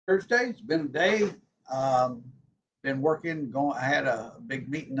Thursday. It's been a day. Um, been working. I had a big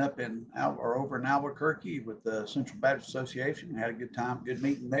meeting up in over in Albuquerque with the Central Baptist Association. Had a good time, good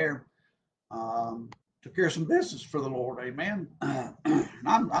meeting there. Um, Took care of some business for the Lord. Amen.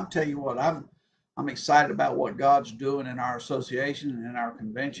 I'm telling you what, I'm excited about what God's doing in our association and in our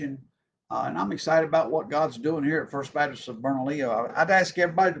convention. And I'm excited about what God's doing here at First Baptist of Bernalillo. I'd ask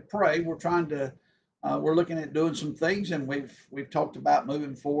everybody to pray. We're looking at doing some things, and we've talked about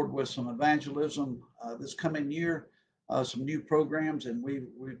moving forward with some evangelism this coming year, some new programs, and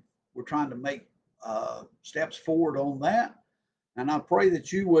we're trying to make steps forward on that. And I pray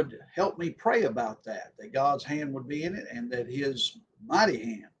that you would help me pray about that God's hand would be in it, and that His mighty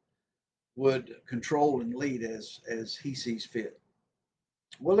hand would control and lead as He sees fit.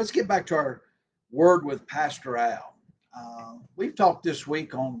 Well, let's get back to our word with Pastor Al. We've talked this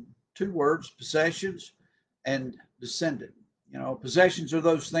week on two words: possessions and descendant. You know, possessions are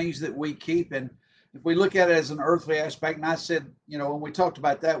those things that we keep, and if we look at it as an earthly aspect, and I said, you know, when we talked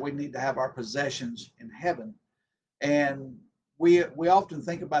about that, we need to have our possessions in heaven, and we often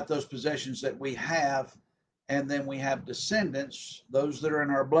think about those possessions that we have, and then we have descendants, those that are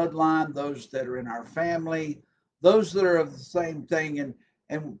in our bloodline, those that are in our family, those that are of the same thing,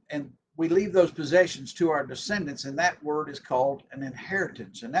 and we leave those possessions to our descendants, and that word is called an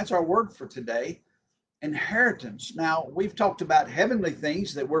inheritance, and that's our word for today, inheritance. Now, we've talked about heavenly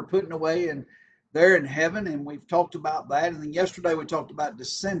things that we're putting away and they're in heaven, and we've talked about that. And then yesterday we talked about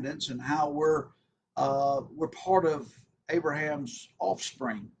descendants and how we're part of Abraham's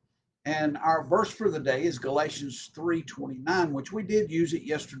offspring. And our verse for the day is Galatians 3:29, which we did use it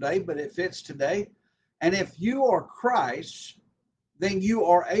yesterday, but it fits today. And if you are Christ, then you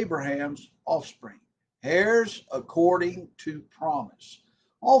are Abraham's offspring, heirs according to promise.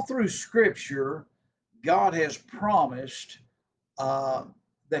 All through Scripture, God has promised uh,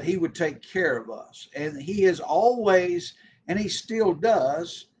 that He would take care of us, and He has always, and He still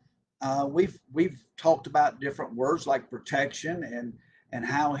does. We've talked about different words like protection and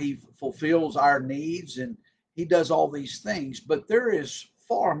how He fulfills our needs, and He does all these things. But there is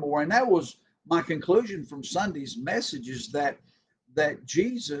far more, and that was my conclusion from Sunday's message: is that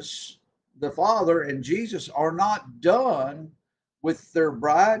Jesus, the Father, and Jesus are not done with their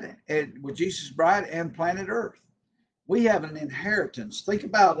bride and with Jesus' bride and planet Earth. We have an inheritance. Think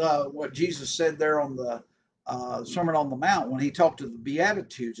about what Jesus said there on the Sermon on the Mount when He talked to the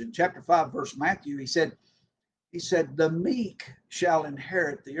Beatitudes in chapter 5, verse Matthew. He said, the meek shall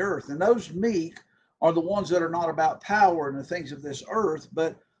inherit the earth. And those meek are the ones that are not about power and the things of this earth,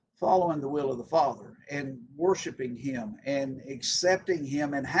 but following the will of the Father and worshiping Him and accepting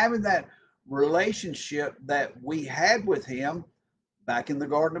Him and having that relationship that we had with Him back in the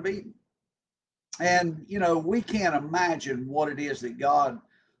Garden of Eden. And, you know, we can't imagine what it is that God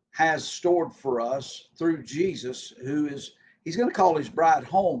has stored for us through Jesus, He's going to call His bride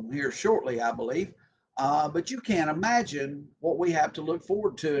home here shortly, I believe. But you can't imagine what we have to look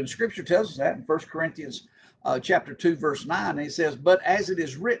forward to. And Scripture tells us that in 1 Corinthians chapter 2, verse 9. It says, but as it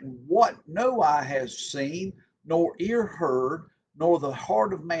is written, what no eye has seen, nor ear heard, nor the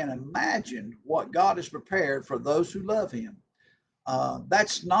heart of man imagined, what God has prepared for those who love Him.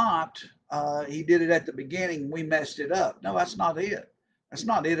 That's not, He did it at the beginning, we messed it up. No, that's not it. That's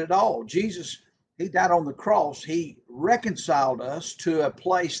not it at all. Jesus, He died on the cross. He reconciled us to a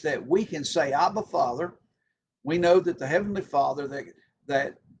place that we can say, Abba, Father. We know that the Heavenly Father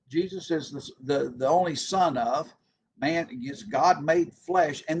that Jesus is the only Son of man, is God made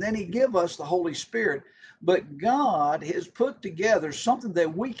flesh, and then He give us the Holy Spirit. But God has put together something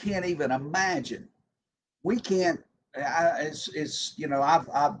that we can't even imagine. We can't. It's you know,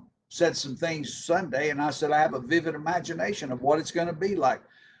 I've said some things Sunday, and I said I have a vivid imagination of what it's going to be like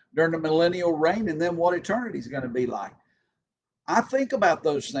during the millennial reign, and then what eternity is going to be like. I think about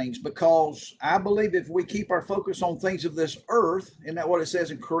those things because I believe if we keep our focus on things of this earth, isn't that what it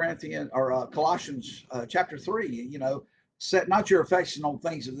says in Corinthians or Colossians chapter 3? You know, set not your affection on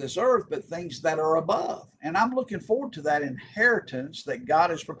things of this earth, but things that are above. And I'm looking forward to that inheritance that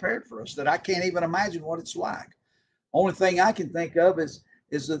God has prepared for us, that I can't even imagine what it's like. Only thing I can think of is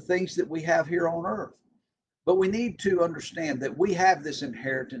the things that we have here on earth. But we need to understand that we have this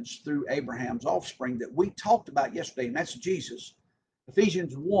inheritance through Abraham's offspring that we talked about yesterday, and that's Jesus.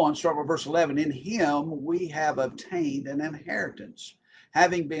 Ephesians 1, start with verse 11. In Him we have obtained an inheritance,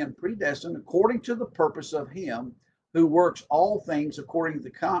 having been predestined according to the purpose of Him who works all things according to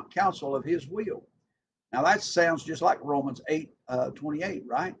the counsel of His will. Now that sounds just like Romans 8:28,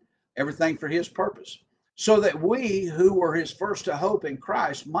 right? Everything for His purpose, so that we who were His first to hope in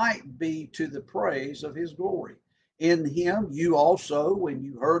Christ might be to the praise of His glory. In him you also, when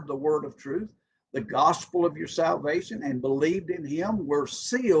you heard the word of truth, the gospel of your salvation, and believed in him, were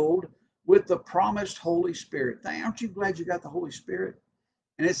sealed with the promised Holy Spirit. Aren't you glad you got the Holy Spirit?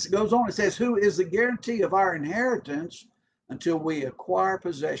 And it goes on, it says, who is the guarantee of our inheritance until we acquire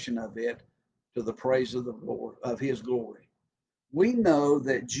possession of it to the praise of the Lord, of his glory. We know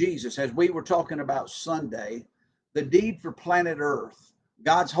that Jesus, as we were talking about Sunday, the deed for planet Earth,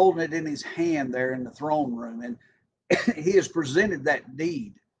 God's holding it in his hand there in the throne room, and he has presented that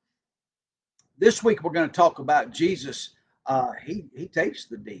deed. This week we're going to talk about Jesus. He takes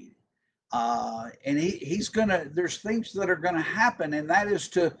the deed. And he's gonna. There's things that are gonna happen, and that is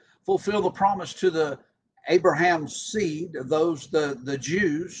to fulfill the promise to the Abraham's seed, those the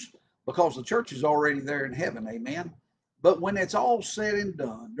Jews, because the church is already there in heaven. Amen. But when it's all said and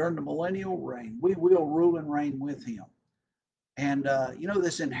done during the millennial reign, we will rule and reign with him. And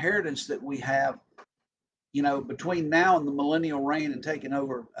this inheritance that we have, between now and the millennial reign and taking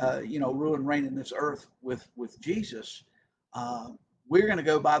over, rule and reign in this earth with Jesus. Uh, we're going to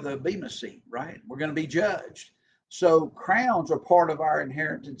go by the Bema seat, right? We're going to be judged. So crowns are part of our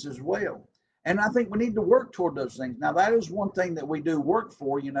inheritance as well. And I think we need to work toward those things. Now, that is one thing that we do work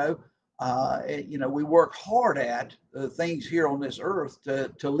for, we work hard at things here on this earth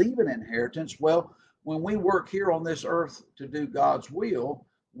to leave an inheritance. Well, when we work here on this earth to do God's will,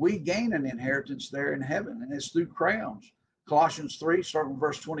 we gain an inheritance there in heaven, and it's through crowns. Colossians 3, starting with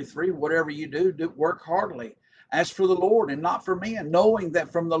verse 23, whatever you do, work heartily as for the Lord and not for men, knowing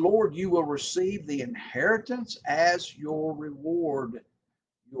that from the Lord you will receive the inheritance as your reward.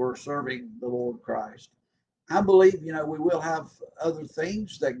 You are serving the Lord Christ. I believe, we will have other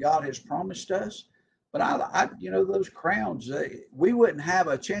things that God has promised us, but those crowns, we wouldn't have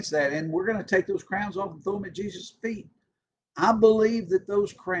a chance of that, and we're going to take those crowns off and throw them at Jesus' feet. I believe that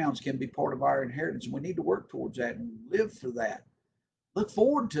those crowns can be part of our inheritance, and we need to work towards that and live for that. Look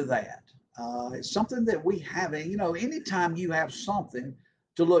forward to that. It's something that we have. And, anytime you have something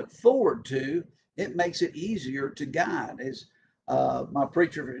to look forward to, it makes it easier to guide. As my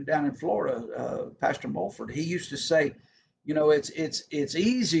preacher down in Florida, Pastor Mulford, he used to say, it's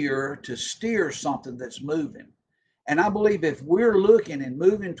easier to steer something that's moving. And I believe if we're looking and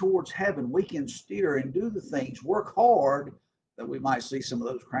moving towards heaven, we can steer and do the things, work hard, that we might see some of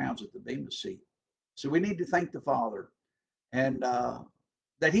those crowns at the Bema seat. So we need to thank the Father, and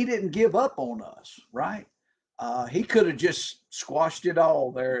that he didn't give up on us, right? He could have just squashed it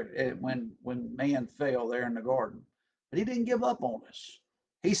all there when man fell there in the garden. But he didn't give up on us.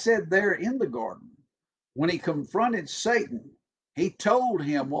 He said there in the garden, when he confronted Satan, he told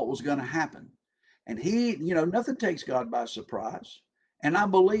him what was going to happen. And he, nothing takes God by surprise. And I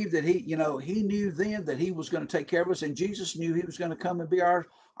believe that he knew then that he was going to take care of us, and Jesus knew he was going to come and be our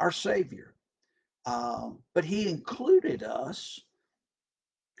Savior. But he included us.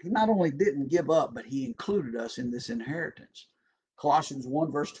 He not only didn't give up, but he included us in this inheritance. Colossians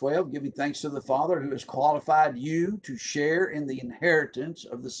 1, verse 12, giving thanks to the Father who has qualified you to share in the inheritance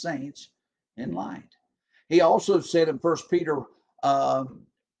of the saints in light. He also said in 1 Peter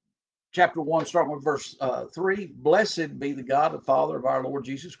chapter 1, starting with verse 3, blessed be the God and Father of our Lord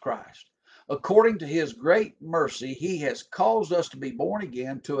Jesus Christ. According to his great mercy, he has caused us to be born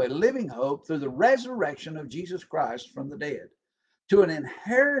again to a living hope through the resurrection of Jesus Christ from the dead, to an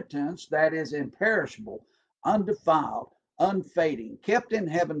inheritance that is imperishable, undefiled, unfading, kept in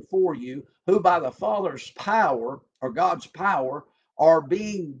heaven for you, who by the Father's power, or God's power, are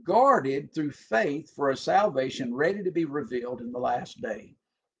being guarded through faith for a salvation ready to be revealed in the last day.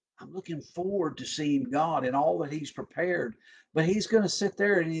 I'm looking forward to seeing God and all that he's prepared. But he's going to sit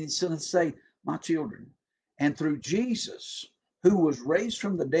there and he's going to say, my children. And through Jesus, who was raised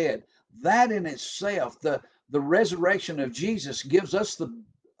from the dead, that in itself, the resurrection of Jesus gives us the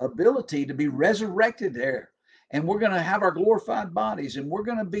ability to be resurrected there. And we're going to have our glorified bodies, and we're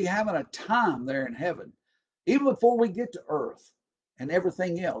going to be having a time there in heaven, even before we get to earth and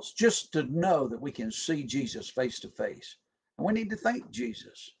everything else, just to know that we can see Jesus face to face. And we need to thank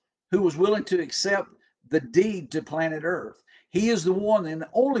Jesus, who was willing to accept the deed to planet Earth. He is the one and the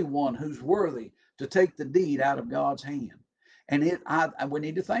only one who's worthy to take the deed out of God's hand. And we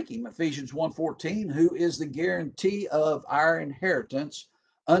need to thank him. Ephesians 1:14, who is the guarantee of our inheritance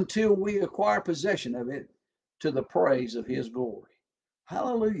until we acquire possession of it to the praise of his glory.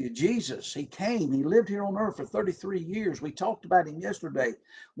 Hallelujah. Jesus, he came, he lived here on earth for 33 years. We talked about him yesterday.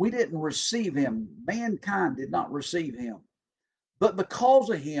 We didn't receive him. Mankind did not receive him. But because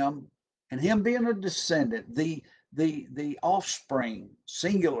of him and him being a descendant, the offspring,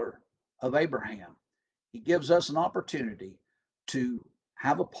 singular, of Abraham, he gives us an opportunity to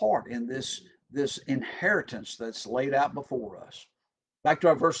have a part in this this inheritance that's laid out before us. Back to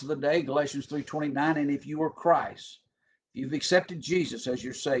our verse of the day, Galatians 3:29. And if you are Christ, if you've accepted Jesus as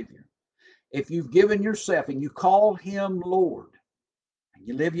your Savior, if you've given yourself and you call him Lord, and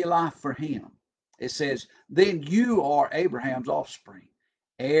you live your life for him, it says, then you are Abraham's offspring,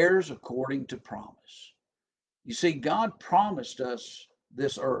 heirs according to promise. You see, God promised us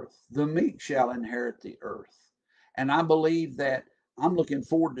this earth. The meek shall inherit the earth. And I believe that I'm looking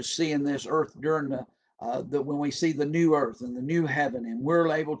forward to seeing this earth during when we see the new earth and the new heaven, and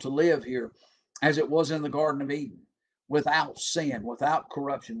we're able to live here as it was in the Garden of Eden, without sin, without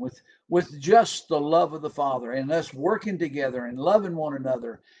corruption, with just the love of the Father, and us working together and loving one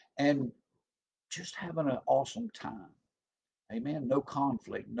another and just having an awesome time. Amen. No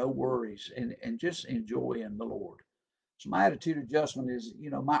conflict, no worries, and just enjoying the Lord. So my attitude adjustment is,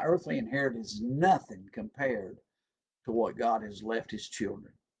 my earthly inheritance is nothing compared to what God has left his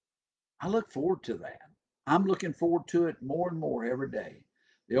children. I look forward to that. I'm looking forward to it more and more every day.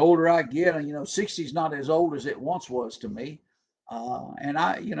 The older I get, 60 is not as old as it once was to me. And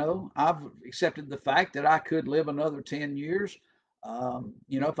I've accepted the fact that I could live another 10 years.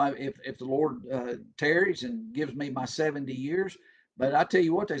 If the Lord tarries and gives me my 70 years. But I tell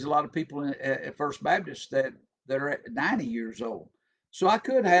you what, there's a lot of people at First Baptist that are at 90 years old. So I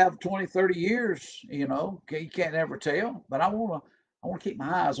could have 20, 30 years, you can't ever tell, but I want to keep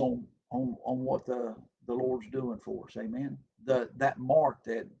my eyes on what the Lord's doing for us. Amen. That mark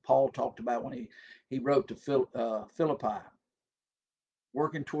that Paul talked about when he wrote to Philippi,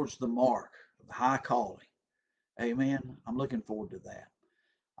 working towards the mark of the high calling. Amen. I'm looking forward to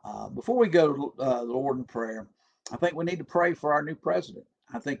that. Before we go to the Lord in prayer, I think we need to pray for our new president.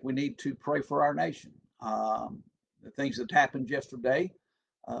 I think we need to pray for our nation. The things that happened yesterday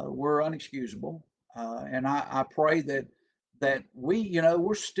were unexcusable, and I pray that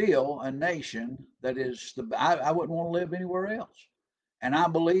we're still a nation that is I wouldn't want to live anywhere else, and I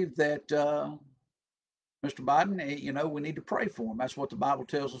believe that Mr. Biden, we need to pray for him. That's what the Bible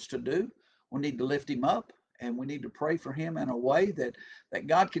tells us to do. We need to lift him up, and we need to pray for him in a way that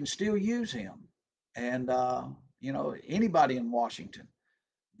God can still use him, and anybody in Washington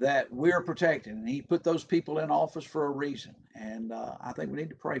that we're protecting. And he put those people in office for a reason. And I think we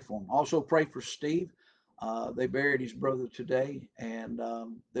need to pray for him. Also pray for Steve. They buried his brother today, and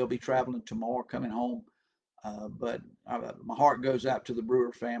they'll be traveling tomorrow, coming home. But my heart goes out to the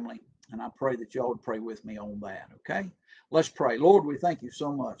Brewer family, and I pray that y'all would pray with me on that, okay? Let's pray. Lord, we thank you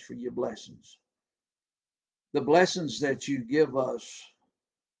so much for your blessings. The blessings that you give us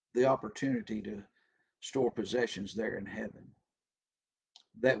the opportunity to store possessions there in heaven,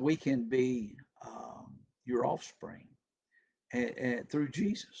 that we can be your offspring and through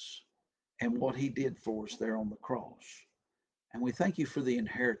Jesus and what he did for us there on the cross. And we thank you for the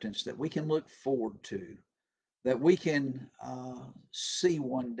inheritance that we can look forward to, that we can see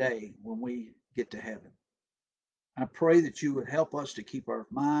one day when we get to heaven. I pray that you would help us to keep our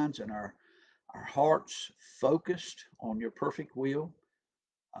minds and our hearts focused on your perfect will.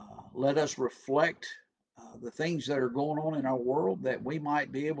 Let us reflect the things that are going on in our world, that we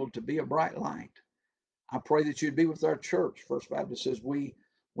might be able to be a bright light. I pray that you'd be with our church. First Baptist says we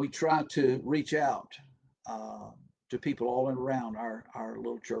try to reach out to people all around our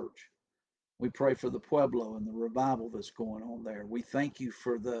little church. We pray for the Pueblo and the revival that's going on there. We thank you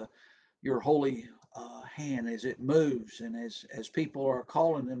for your holy hand as it moves, and as people are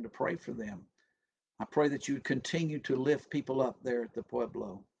calling them to pray for them. I pray that you would continue to lift people up there at the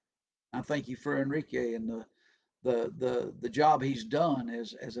Pueblo. I thank you for Enrique and the job he's done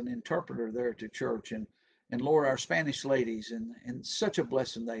as an interpreter there at the church, and Lord, our Spanish ladies, and such a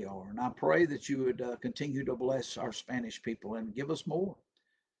blessing they are. And I pray that you would continue to bless our Spanish people and give us more.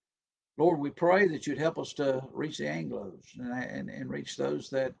 Lord, we pray that you'd help us to reach the Anglos and reach those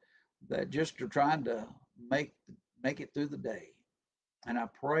that just are trying to make it through the day. And I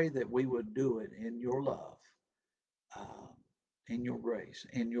pray that we would do it in your love, uh, in your grace,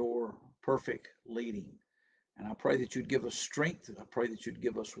 in your perfect leading. And I pray that you'd give us strength. I pray that you'd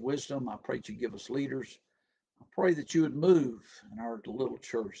give us wisdom. I pray that you'd give us leaders. I pray that you would move in our little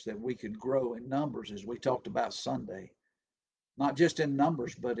church, that we could grow in numbers as we talked about Sunday, not just in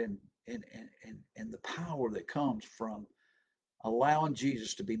numbers, but in the power that comes from allowing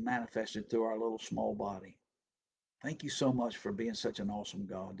Jesus to be manifested through our little small body. Thank you so much for being such an awesome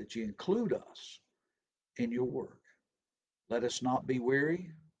God, that you include us in your work. Let us not be weary.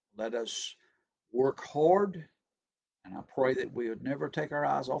 Let us work hard. And I pray that we would never take our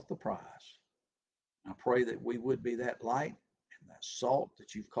eyes off the prize. I pray that we would be that light and that salt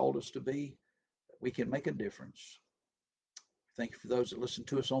that you've called us to be, that we can make a difference. Thank you for those that listen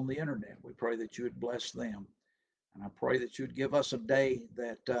to us on the internet. We pray that you would bless them. And I pray that you would give us a day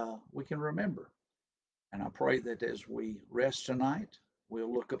that we can remember. And I pray that as we rest tonight,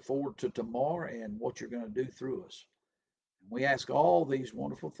 we'll look forward to tomorrow and what you're going to do through us. And we ask all these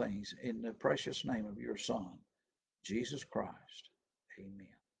wonderful things in the precious name of your Son, Jesus Christ. Amen.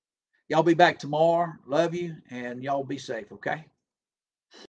 Y'all be back tomorrow. Love you, and y'all be safe, okay?